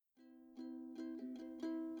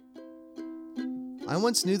I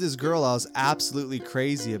once knew this girl I was absolutely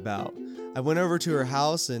crazy about. I went over to her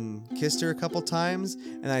house and kissed her a couple times,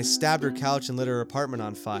 and I stabbed her couch and lit her apartment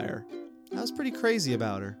on fire. I was pretty crazy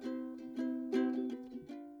about her.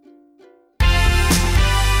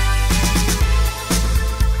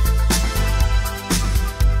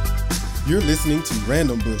 You're listening to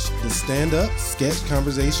Random Bush, the stand-up sketch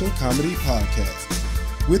conversation comedy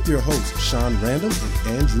podcast, with your hosts Sean Random and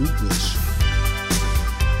Andrew Bush.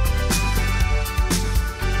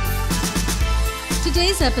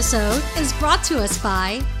 Today's episode is brought to us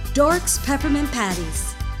by Dork's Peppermint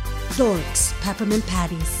Patties. Dork's Peppermint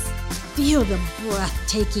Patties. Feel the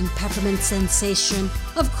breathtaking peppermint sensation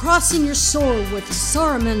of crossing your soul with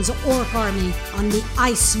Saruman's orc army on the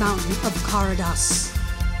ice mountain of Karadas.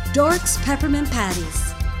 Dork's Peppermint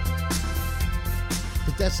Patties.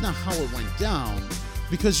 But that's not how it went down,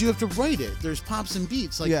 because you have to write it. There's pops and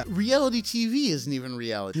beats. Reality TV isn't even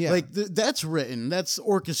reality. Yeah. That's written, that's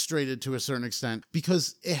orchestrated to a certain extent,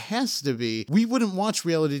 because it has to be. We wouldn't watch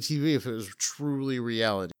reality TV if it was truly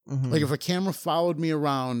reality. Mm-hmm. Like if a camera followed me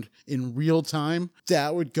around in real time,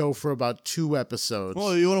 that would go for about 2 episodes.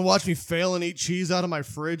 Well, you want to watch me fail and eat cheese out of my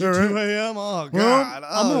fridge at All right. 2 a.m.? Oh, God. Well,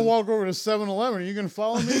 I'm going to walk over to 7-Eleven. Are you going to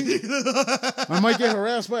follow me? I might get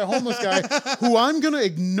harassed by a homeless guy who I'm going to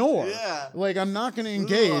ignore. Yeah. Like, I'm not going to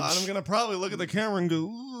engage. And I'm going to probably look at the camera and go,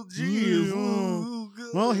 ooh, geez. Ooh,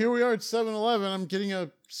 good. Well, here we are at 7-Eleven. I'm getting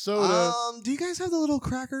a soda. Do you guys have the little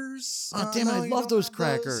crackers? Oh, damn it, I you love don't those have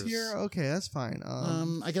crackers. here? Okay, that's fine.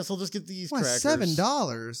 I guess I'll just get these what, crackers.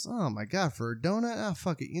 $7? Oh, my God, for a donut? Ah,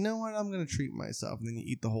 fuck it. You know what? I'm going to treat myself. And then you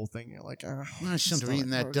eat the whole thing. You're like, I shouldn't have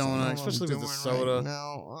eaten that donut, especially with the soda.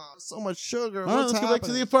 No, so much sugar. All right, What's let's go back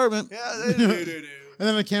to the happening? apartment. Yeah, do. And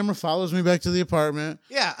then the camera follows me back to the apartment.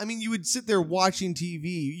 Yeah, I mean, you would sit there watching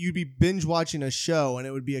TV. You'd be binge watching a show, and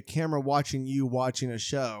it would be a camera watching you watching a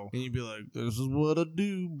show. And you'd be like, this is what I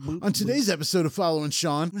do. Boop, On today's episode of Following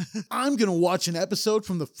Sean, I'm going to watch an episode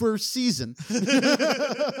from the first season.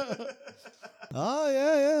 Oh,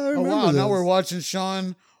 yeah, I remember Oh, wow, this. now we're watching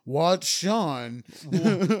Sean watch Sean.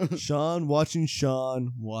 Sean watching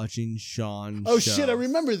Sean watching Sean. Oh, show. shit, I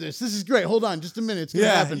remember this. This is great. Hold on, just a minute. It's going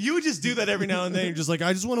to happen. You would just do that every now and then. You're just like,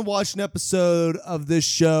 I just want to watch an episode of this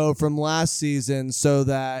show from last season so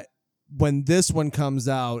that when this one comes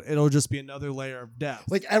out, it'll just be another layer of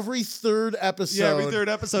depth. Like every third episode. Yeah, every third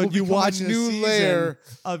episode will you become watch a a new season layer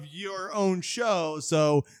of your own show.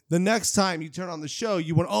 So the next time you turn on the show,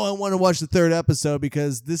 you want, I want to watch the third episode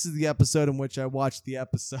because this is the episode in which I watched the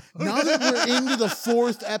episode. Now that we're into the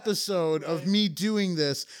 4th episode of me doing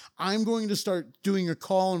this, I'm going to start doing a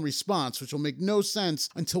call and response, which will make no sense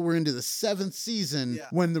until we're into the 7th season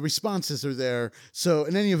when the responses are there. So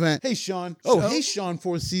in any event, hey, Sean. Oh, hey, Sean,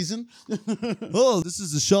 4th season. Oh, this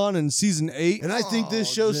is the Sean in season 8. And I think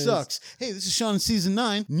this show sucks. Hey, this is Sean in season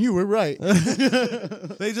 9. And you were right.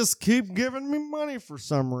 They just keep giving me money for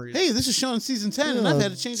some reason. Hey, this is Sean in season 10, and I've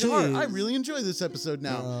had a change of heart. jeez. I really enjoy this episode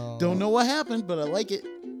now. Don't know what happened, but I like it.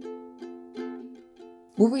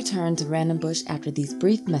 We'll return to Random Bush after these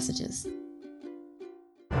brief messages.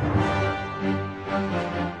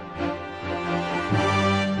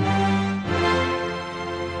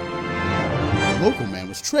 A local man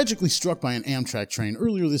was tragically struck by an Amtrak train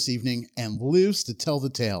earlier this evening and lives to tell the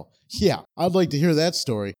tale. Yeah, I'd like to hear that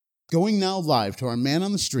story. Going now live to our man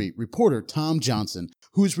on the street, reporter Tom Johnson,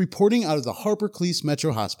 who is reporting out of the Harper Cleese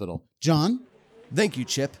Metro Hospital. John? Thank you,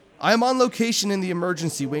 Chip. I am on location in the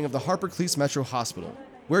emergency wing of the Harper Cleese Metro Hospital,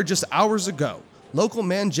 where just hours ago, local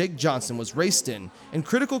man Jake Johnson was raced in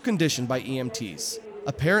critical condition by EMTs.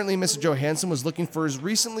 Apparently, Mr. Johansson was looking for his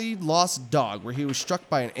recently lost dog where he was struck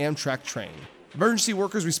by an Amtrak train. Emergency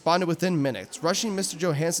workers responded within minutes, rushing Mr.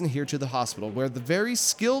 Johansson here to the hospital, where the very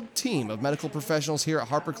skilled team of medical professionals here at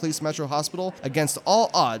Harper Cleese Metro Hospital, against all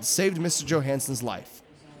odds, saved Mr. Johansson's life.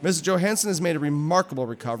 Mr. Johansson has made a remarkable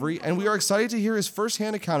recovery, and we are excited to hear his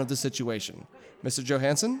first-hand account of the situation. Mr.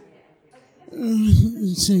 Johansson?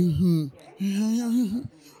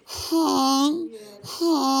 Honk,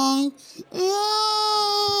 honk,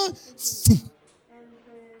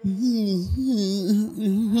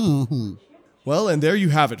 Well, and there you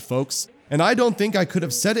have it, folks. And I don't think I could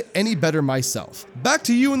have said it any better myself. Back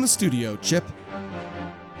to you in the studio, Chip.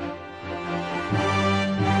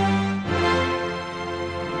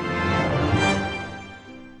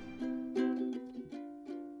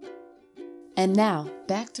 And now,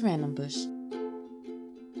 back to Random Bush.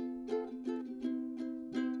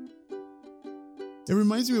 It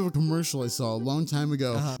reminds me of a commercial I saw a long time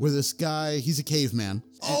ago where this guy, he's a caveman.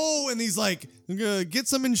 Oh, and he's like, Get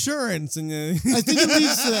some insurance. And I think it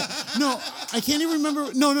leads to that. No, I can't even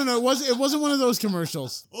remember. No. It wasn't one of those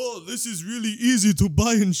commercials. Oh, this is really easy to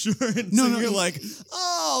buy insurance. No, and no, you're he- like,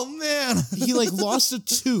 oh man. He like lost a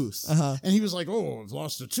tooth, Uh-huh. and he was like, "Oh, I've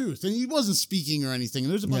lost a tooth," and he wasn't speaking or anything.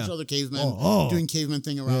 And there's a bunch of other cavemen doing caveman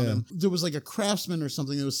thing around him. There was like a craftsman or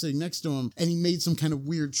something that was sitting next to him, and he made some kind of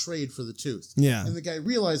weird trade for the tooth. Yeah. And the guy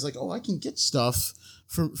realized like, "Oh, I can get stuff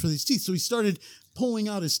for these teeth," so he started pulling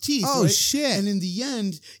out his teeth. Oh, right? shit. And in the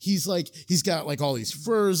end, he's got like all these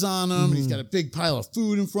furs on him, and he's got a big pile of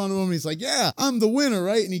food in front of him. And he's like, "Yeah, I'm the winner,"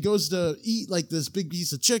 right? And he goes to eat like this big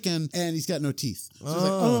piece of chicken, and he's got no teeth. So he's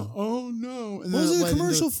like, oh no. And What then was it led a into-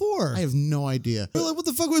 commercial for? I have no idea. They're like, what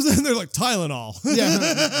the fuck was that? And they're like, Tylenol.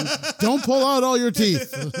 Yeah. Don't pull out all your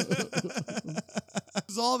teeth.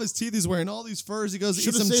 All of his teeth, he's wearing all these furs. He goes to eat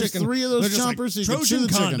Should've some saved chicken. 3 of those They're just chompers so you could Trojan chew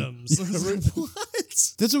the chicken. condoms.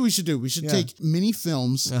 What? That's what we should do. We should take mini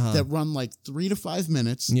films Uh-huh. that run like 3 to 5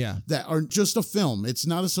 minutes. Yeah. That are just a film. It's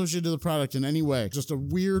not associated to the product in any way. Just a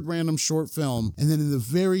weird random short film. And then in the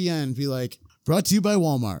very end be like, brought to you by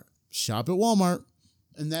Walmart. Shop at Walmart.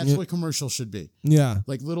 And that's what commercials should be. Yeah.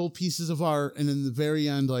 Like little pieces of art. And in the very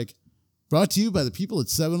end, like, brought to you by the people at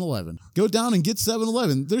 7-Eleven. Go down and get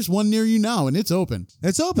 7-Eleven. There's one near you now, and it's open.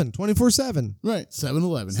 It's open 24/7. Right,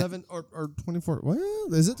 7-Eleven. 7 or 24.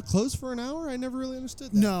 Well, is it closed for an hour? I never really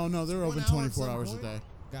understood that. No, they're 1 open hour at 24 some hours a point? day.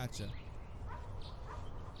 Gotcha.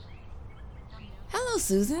 Hello,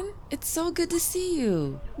 Susan. It's so good to see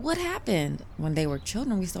you. What happened? When they were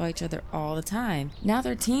children, we saw each other all the time. Now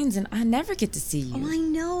they're teens, and I never get to see you. Oh, I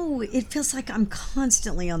know. It feels like I'm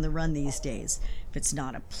constantly on the run these days. If it's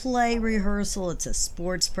not a play rehearsal, it's a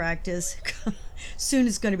sports practice. Soon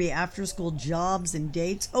it's going to be after-school jobs and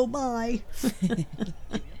dates. Oh, bye.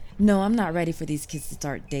 No, I'm not ready for these kids to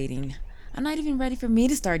start dating. I'm not even ready for me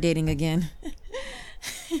to start dating again.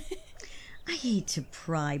 I hate to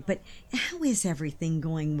pry, but how is everything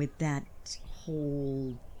going with that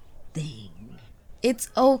whole thing? It's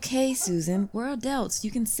okay, Susan. We're adults.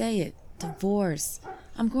 You can say it. Divorce.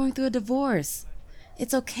 I'm going through a divorce.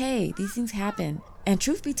 It's okay. These things happen. And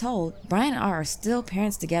truth be told, Brian and I are still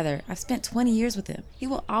parents together. I've spent 20 years with him. He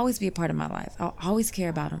will always be a part of my life. I'll always care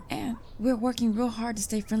about him. And we're working real hard to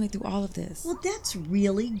stay friendly through all of this. Well, that's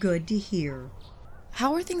really good to hear.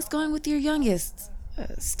 How are things going with your youngest?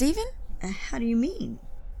 Steven? How do you mean?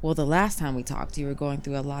 Well, the last time we talked, you were going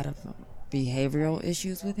through a lot of behavioral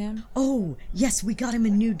issues with him. Oh, yes, we got him a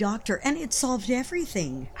new doctor, and it solved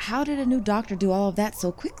everything. How did a new doctor do all of that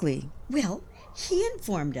so quickly? Well, he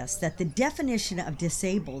informed us that the definition of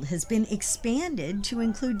disabled has been expanded to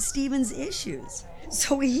include Stephen's issues.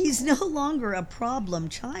 So he's no longer a problem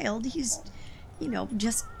child. He's,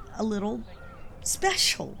 just a little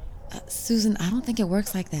special. Susan, I don't think it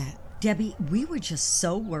works like that. Debbie, we were just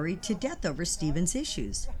so worried to death over Stephen's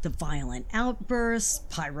issues. The violent outbursts,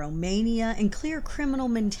 pyromania, and clear criminal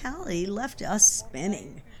mentality left us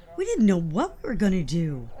spinning. We didn't know what we were going to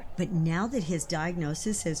do. But now that his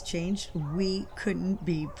diagnosis has changed, we couldn't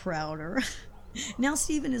be prouder. Now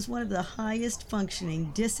Stephen is one of the highest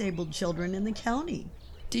functioning disabled children in the county.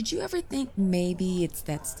 Did you ever think maybe it's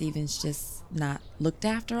that Stephen's just not looked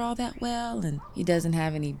after all that well and he doesn't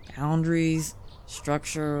have any boundaries,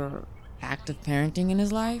 structure, or active parenting in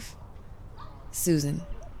his life? Susan,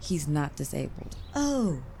 he's not disabled.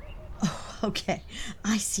 Oh, okay.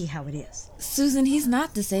 I see how it is. Susan, he's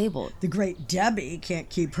not disabled. The great Debbie can't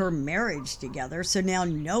keep her marriage together, so now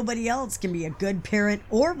nobody else can be a good parent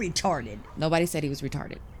or retarded. Nobody said he was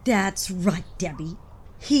retarded. That's right, Debbie.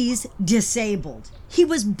 He's disabled. He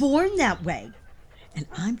was born that way. And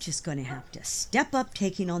I'm just going to have to step up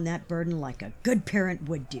taking on that burden like a good parent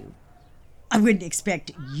would do. I wouldn't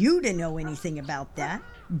expect you to know anything about that.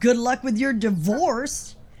 Good luck with your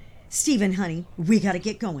divorce. Stephen, honey, we got to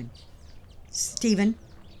get going. Stephen?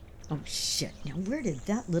 Oh, shit. Now, where did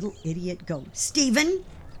that little idiot go? Stephen?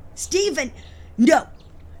 Stephen! No!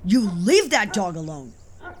 You leave that dog alone.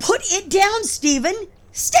 Put it down, Stephen!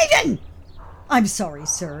 Stephen! I'm sorry,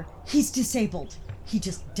 sir. He's disabled. He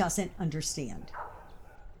just doesn't understand.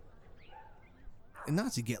 And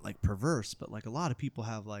not to get like perverse, but like a lot of people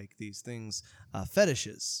have like these things,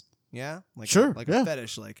 fetishes. Yeah, like Sure, like yeah. a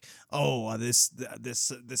fetish, like this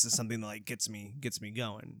is something that like gets me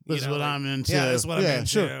going. This is what I'm into. Yeah, this is what I'm Yeah, into.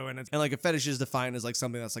 sure. And like a fetish is defined as like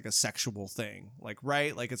something that's like a sexual thing, like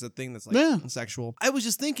right, like it's a thing that's like Yeah. sexual. I was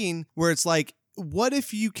just thinking where it's like, what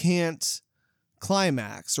if you can't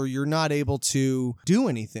climax or you're not able to do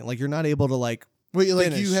anything, like you're not able to like Wait, like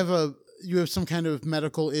finish. you have you have some kind of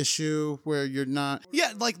medical issue where you're not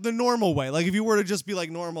Yeah, like the normal way. Like if you were to just be like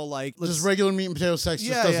normal, like just regular meat and potato sex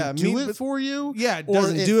Yeah, just doesn't do meat- it for you. Yeah, it or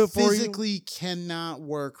doesn't do it for you. physically cannot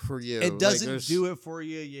work for you. It Like, doesn't there's- do it for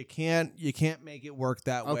you. You can't make it work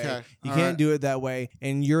that way. Okay, You all can't right. do it that way.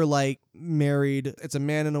 And you're like married. It's a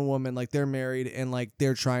man and a woman. Like they're married and like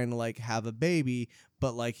they're trying to like have a baby,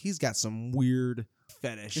 but like he's got some weird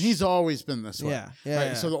fetish. And he's always been this way. Yeah, yeah, Right?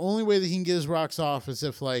 yeah. So the only way that he can get his rocks off is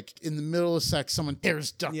if, like, in the middle of sex, someone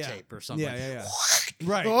tears duct Yeah. tape or something. Yeah.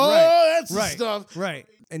 Right. Oh, right. that's the Right. stuff. Right.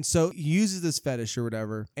 And so he uses this fetish or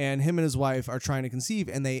whatever, and him and his wife are trying to conceive,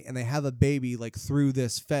 and they have a baby like through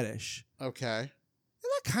this fetish. Okay.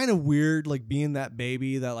 Isn't that kind of weird? Like being that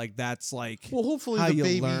baby that like that's like Well, hopefully how the you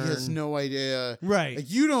baby has learn. no idea. Right. Like,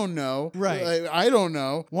 you don't know. Right. I don't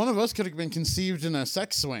know. One of us could have been conceived in a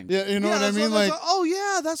sex swing. Yeah, you know what I that's mean? that's Like, oh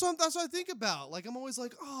yeah, that's what I think about. Like I'm always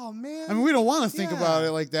like, oh man. I mean, we don't want to think Yeah. about it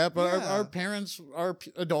like that, but Yeah. our parents are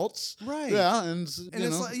adults. Right. Yeah, and and you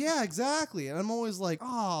it's know. like, yeah, exactly. And I'm always like,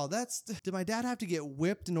 oh, did my dad have to get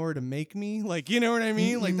whipped in order to make me? Like, you know what I mean?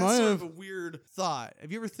 He Like might that's sort have. of a weird thought.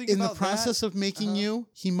 Have you ever think in about the process that? of making you,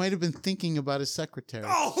 he might have been thinking about his secretary.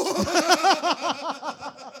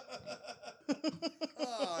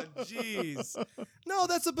 Oh, jeez. No,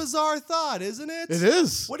 that's a bizarre thought, isn't it? It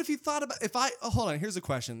is. What if you thought about hold on, here's a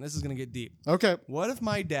question. This is gonna get deep. Okay. What if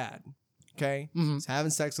my dad, okay, Mhm. is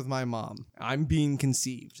having sex with my mom? I'm being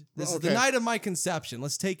conceived. This is the Okay. night of my conception.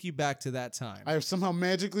 Let's take you back to that time. I have somehow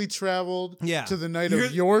magically traveled Yeah. to the night You're-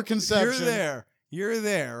 of your conception. You're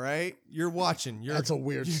there, right? You're watching. That's a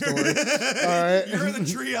weird story. All right. You're in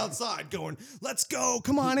the tree outside going, let's go.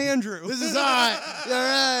 Come on, Andrew. This is hot. All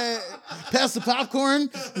right. Pass the popcorn.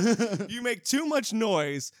 You make too much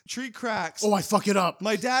noise. Tree cracks. Oh, I fuck it up.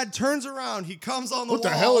 My dad turns around. He comes on the What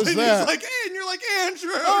wall. the hell is and that? He's like, hey, and you're like,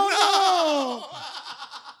 Andrew. Oh, no.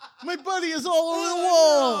 My buddy is all over the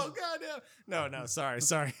Oh, wall. goddamn. No, sorry.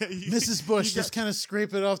 Mrs. Bush just kind of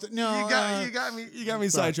scrape it off. No, You got me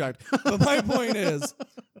sidetracked. But my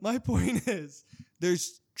point is,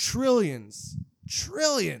 there's trillions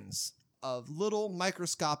of little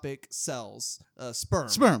microscopic cells,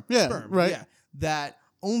 sperm, yeah, right. that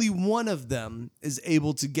only one of them is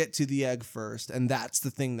able to get to the egg first, and that's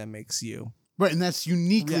the thing that makes you. Right, and that's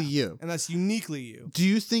uniquely you. And that's uniquely you. Do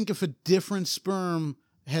you think if a different sperm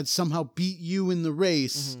had somehow beat you in the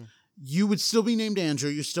race, you would still be named Andrew?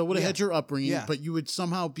 You still would have Yeah. had your upbringing, Yeah. but you would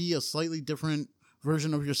somehow be a slightly different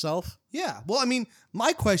version of yourself? Yeah. Well, I mean,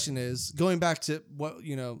 my question is going back to what,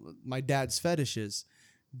 my dad's fetish is.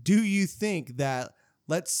 Do you think that,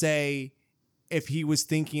 let's say, if he was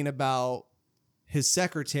thinking about his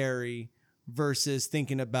secretary versus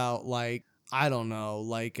thinking about like, I don't know,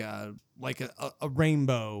 like a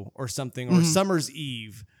rainbow or something, or summer's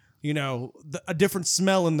eve, a different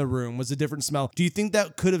smell in the room was a different smell. Do you think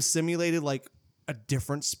that could have simulated like a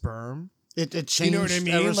different sperm? It changed You know what I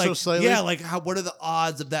mean? ever Like, so slightly? yeah, like what are the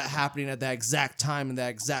odds of that happening at that exact time and that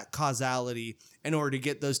exact causality in order to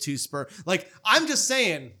get those two sperm? Like, I'm just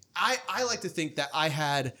saying, I like to think that I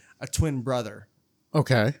had a twin brother.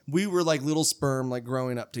 Okay. We were like little sperm, like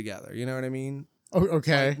growing up together. You know what I mean?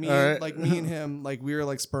 Okay. Like me, All right. like me and him, like we were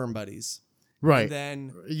like sperm buddies. Right. And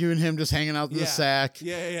then You and him just hanging out in the sack.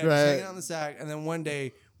 Yeah. Just Right. hanging out in the sack, and then one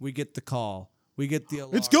day we get the call. We get the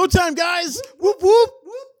alarm. It's go time, guys. Whoop whoop.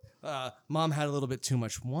 Mom had a little bit too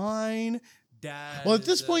much wine. Dad. Well, at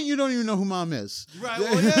this point, you don't even know who mom is. Right.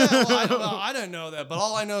 Well, yeah. Well, I don't know. I didn't know that, but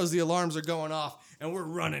all I know is the alarms are going off and we're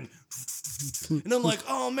running. And I'm like,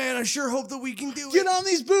 oh man, I sure hope that we can do Get it. on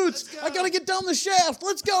these boots. Let's go. I gotta get down the shaft.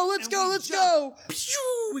 Let's go. Let's And go. we Let's jump. go.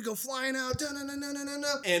 Pew! We go flying out.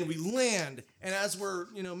 Dun-dun-dun-dun-dun-dun. And we land. And as we're,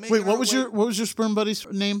 making Wait, our what was way- your sperm buddy's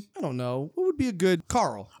name? I don't know. What would be a good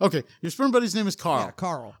Carl? Okay, your sperm buddy's name is Carl. Yeah,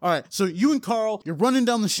 Carl. All right, so you and Carl, you're running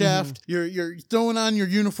down the shaft. You're throwing on your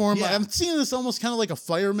uniform. Yeah. I'm seeing this almost kind of like a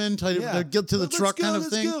fireman type Yeah. of get to the Let's truck go, kind of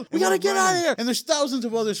let's thing. go. We And gotta we're get out of running. here. And there's thousands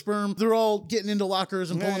of other sperm. They're all getting into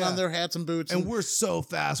lockers and Yeah, pulling yeah. on their hats and boots. And we're so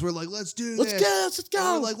fast. We're like, let's do let's this. go. Let's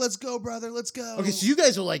go. And we're like, let's go, brother. Let's go. okay, so you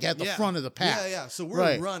guys are like at the Yeah. front of the pack. Yeah. So we're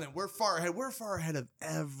Right. running. We're far ahead. We're far ahead of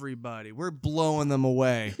everybody. We're blowing them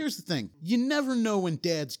away. Here's the thing. You never know when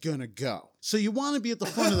dad's gonna go. So you want to be at the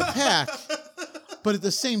front of the pack, But at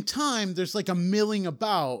the same time, there's like a milling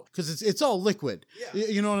about because it's all liquid. Yeah.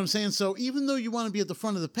 You know what I'm saying? So even though you want to be at the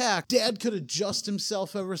front of the pack, Dad could adjust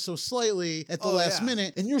himself ever so slightly at the last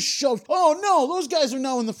minute, and you're shoved. Oh no, those guys are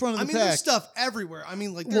now in the front of the pack. There's stuff everywhere. I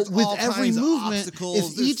mean, like there's with all every kinds movement, of obstacles.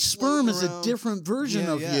 if There's each sperm is a floating different version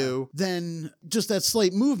Yeah, of yeah. you, then just that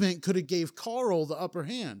slight movement could have gave Carl the upper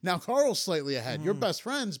hand. Now Carl's slightly ahead. You're best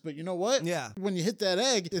friends, but you know what? Yeah. When you hit that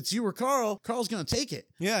egg, it's you or Carl. Carl's gonna take it.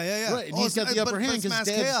 Yeah. Right, and he's got the upper hand because mass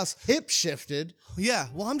Dad's chaos. hip shifted. Yeah.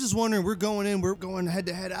 Well, I'm just wondering. We're going head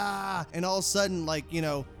to head. And all of a sudden, like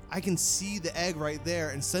I can see the egg right there,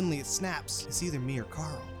 and suddenly it snaps. It's either me or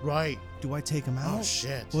Carl. Right. Do I take him out? Oh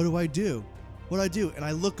shit. What do I do? And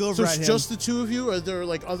I look over So at it's him. just the two of you, or are there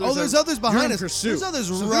like others? Oh, there's that- others you're behind in us. Pursuit. There's others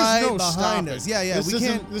So right there's no behind stopping. us. Yeah. This We isn't,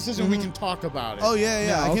 can't. This isn't. We can talk about it. Oh yeah.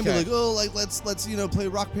 No, I can't be okay. like, oh, like let's play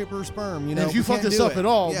rock paper sperm. And if you we fuck can't this do up it. at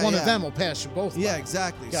all, Yeah, one yeah. of them will pass you both. Yeah, by.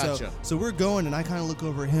 exactly. Gotcha. So we're going, and I kind of look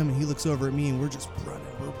over at him, and he looks over at me, and we're just running.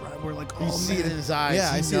 We're like, oh You man. see it in his eyes.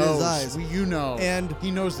 Yeah, He I see it in his knows. eyes. You know. And he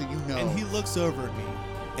knows that you know. And he looks over at me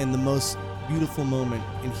in the most beautiful moment,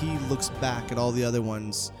 and he looks back at all the other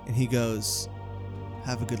ones, and he goes,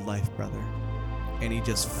 "Have a good life, brother." And he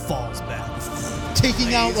just falls back,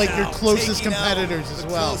 taking out like your closest taking out competitors as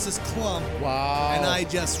the well. closest clump. Wow. And I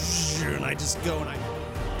just go and I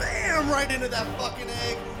bam right into that fucking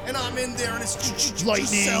egg, and I'm in there, and it's lightning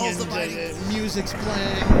cells and dividing. music's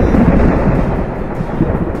playing.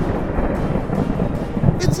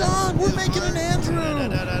 It's on. We're making an Andrew.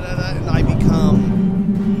 And I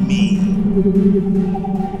become me.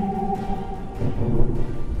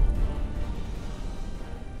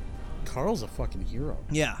 Carl's a fucking hero.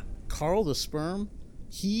 Yeah. Carl the sperm,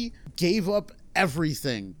 he gave up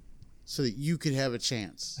everything so that you could have a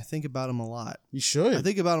chance. I think about him a lot. You should. I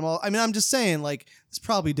think about him all. I mean, I'm just saying, like, this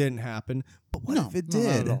probably didn't happen, but what if it No,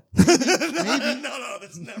 not did? at all. No,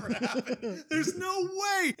 that's never happened. There's no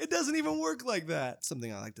way. It doesn't even work like that.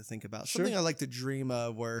 Something I like to think about. Sure. Something I like to dream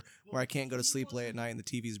of where I can't go to sleep late at night and the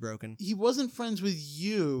TV's broken. He wasn't friends with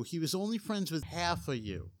you. He was only friends with half of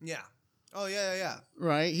you. Yeah. Oh, yeah.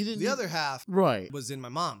 Right? He didn't. The other half Right. was in my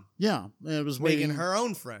mom, Yeah. And it was making waiting, her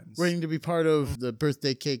own friends. waiting to be part of the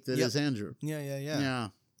birthday cake that Yep. is Andrew. Yeah.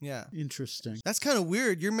 Yeah. Interesting. That's kind of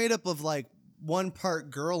weird. You're made up of like one part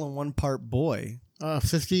girl and one part boy.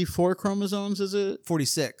 54 chromosomes, is it?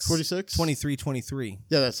 46. 46? 23, 23.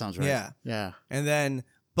 Yeah, that sounds right. Yeah. Yeah. And then,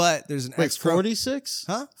 but there's an Wait, X. 46?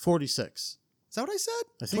 Huh? 46. Is that what I said?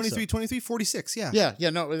 I think 23, so. 23, 46. Yeah. Yeah,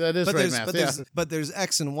 no, that is But right, there's, math. but, Yeah. there's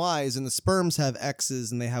X and Y's, and the sperms have X's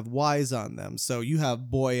and they have Y's on them. So you have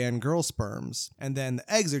boy and girl sperms, and then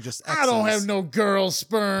the eggs are just X's. I don't have no girl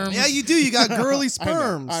sperm. Yeah, you do. You got girly I know.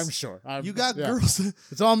 sperms. I'm sure. You got yeah. girls.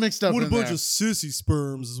 It's all mixed up What a in bunch there. of sissy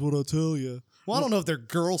sperms is what I'll tell you. Well, I don't know if they're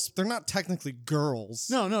girls. They're not technically girls.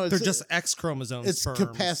 No, They're it's just X chromosome it's sperms.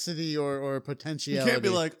 capacity or You potentiality. can't be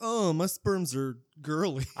like, oh, my sperms are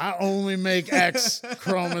girly. I only make X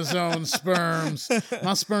chromosome sperms.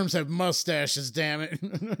 My sperms have mustaches, damn it.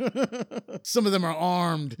 Some of them are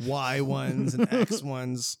armed. Y ones and X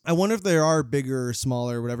ones. I wonder if there are bigger or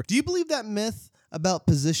smaller or whatever. Do you believe that myth about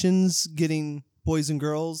positions getting boys and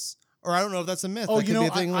girls? Or I don't know if that's a myth. Oh, That you could know, be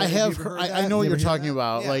a thing. I Have have. you ever heard I that? know what You you're ever heard talking that?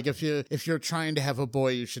 about. Yeah. Like if you're trying to have a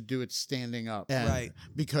boy, you should do it standing up. And Right.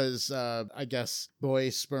 Because I guess boy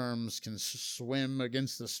sperms can swim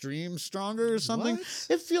against the stream stronger or something. What?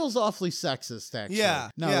 It feels awfully sexist, actually. Yeah,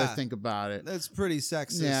 Now that I yeah. think about it. That's pretty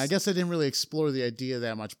sexist. Yeah, I guess I didn't really explore the idea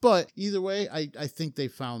that much. But either way, I think they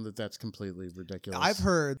found that that's completely ridiculous. I've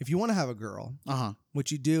heard if you want to have a girl, Uh-huh. what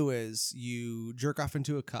you do is you jerk off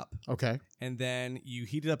into a cup Okay. and then you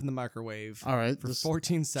heat it up in the microwave All right. for This-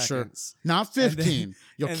 14 Sure. seconds. Not And then- 15.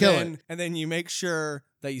 You'll and kill then, it. And then you make sure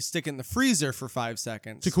that you stick it in the freezer for 5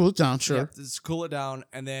 seconds. To cool it down, sure. Yep, just cool it down,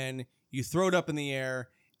 and then you throw it up in the air.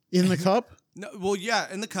 In the cup? No, well,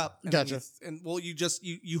 yeah, in the cup. And then Gotcha. you just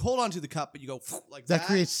you hold on to the cup, but you go like that. That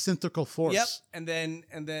creates centrifugal force. Yep, and then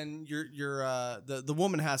the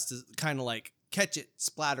woman has to kind of like catch it,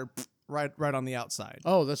 splatter right on the outside.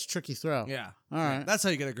 Oh, that's a tricky throw. Yeah, All right. That's how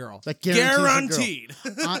you get a girl. That guarantees a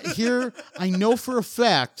girl. Guaranteed. Here, I know for a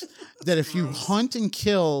fact that if you hunt and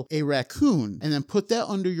kill a raccoon and then put that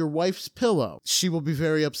under your wife's pillow, she will be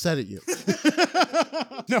very upset at you.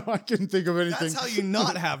 No, I couldn't think of anything. That's how you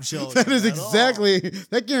not have children. That is at all. exactly,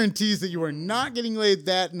 that guarantees that you are not getting laid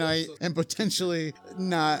that night and potentially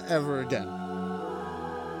not ever again.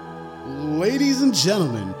 Ladies and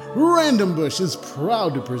gentlemen, Random Bush is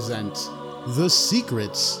proud to present The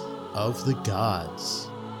Secrets of the Gods.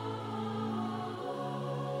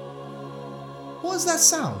 What is that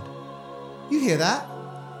sound? You hear that?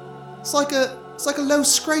 It's like a low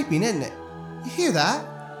scraping, isn't it? You hear that?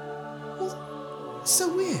 Well, it's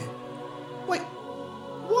so weird. Wait,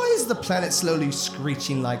 why is the planet slowly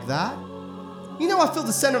screeching like that? You know, I fill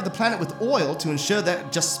the center of the planet with oil to ensure that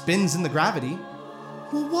it just spins in the gravity.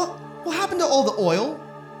 Well, what happened to all the oil?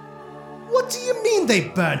 What do you mean they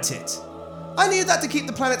burnt it? I needed that to keep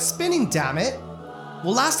the planet spinning, damn it.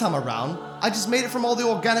 Well, last time around, I just made it from all the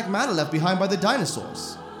organic matter left behind by the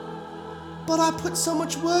dinosaurs. But I put so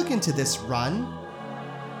much work into this run.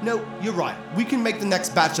 No, you're right. We can make the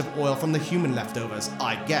next batch of oil from the human leftovers,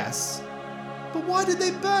 I guess. But why did they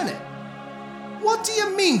burn it? What do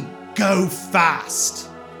you mean, go fast?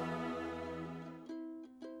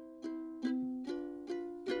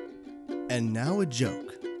 And now a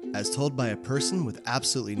joke, as told by a person with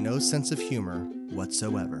absolutely no sense of humor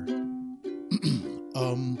whatsoever.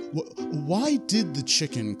 Why did the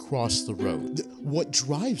chicken cross the road? What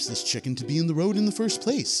drives this chicken to be in the road in the first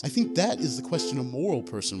place? I think that is the question a moral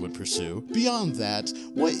person would pursue. Beyond that,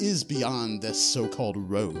 what is beyond this so-called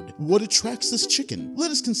road? What attracts this chicken?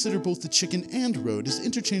 Let us consider both the chicken and road as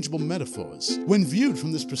interchangeable metaphors. When viewed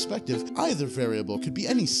from this perspective, either variable could be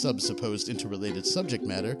any sub-supposed interrelated subject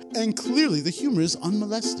matter, and clearly the humor is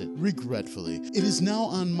unmolested. Regretfully, it is now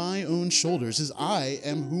on my own shoulders, as I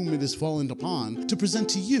am whom it has fallen upon, to present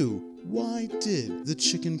to you, why did the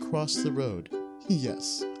chicken cross the road?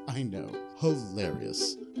 Yes, I know.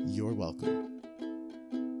 Hilarious. You're welcome.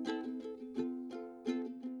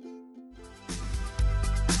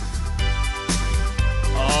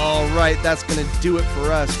 All right, that's going to do it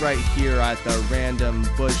for us right here at the Random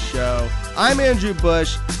Bush Show. I'm Andrew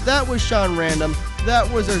Bush. That was Sean Random.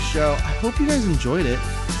 That was our show. I hope you guys enjoyed it,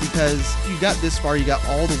 because you got this far, you got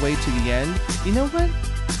all the way to the end. You know what?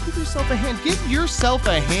 Give yourself a hand. Give yourself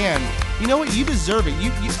a hand. You know what? You deserve it.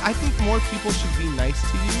 I think more people should be nice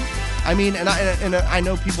to you. I mean, and I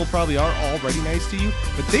know people probably are already nice to you,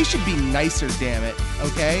 but they should be nicer, damn it.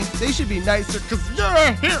 Okay? They should be nicer, because you're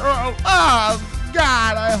a hero. Oh,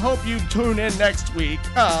 God, I hope you tune in next week.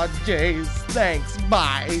 Oh, jeez. Thanks.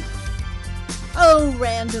 Bye. Oh,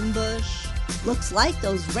 Random Bush. Looks like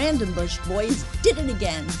those Random Bush boys did it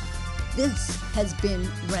again. This has been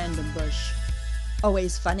Random Bush.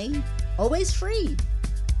 Always funny, always free.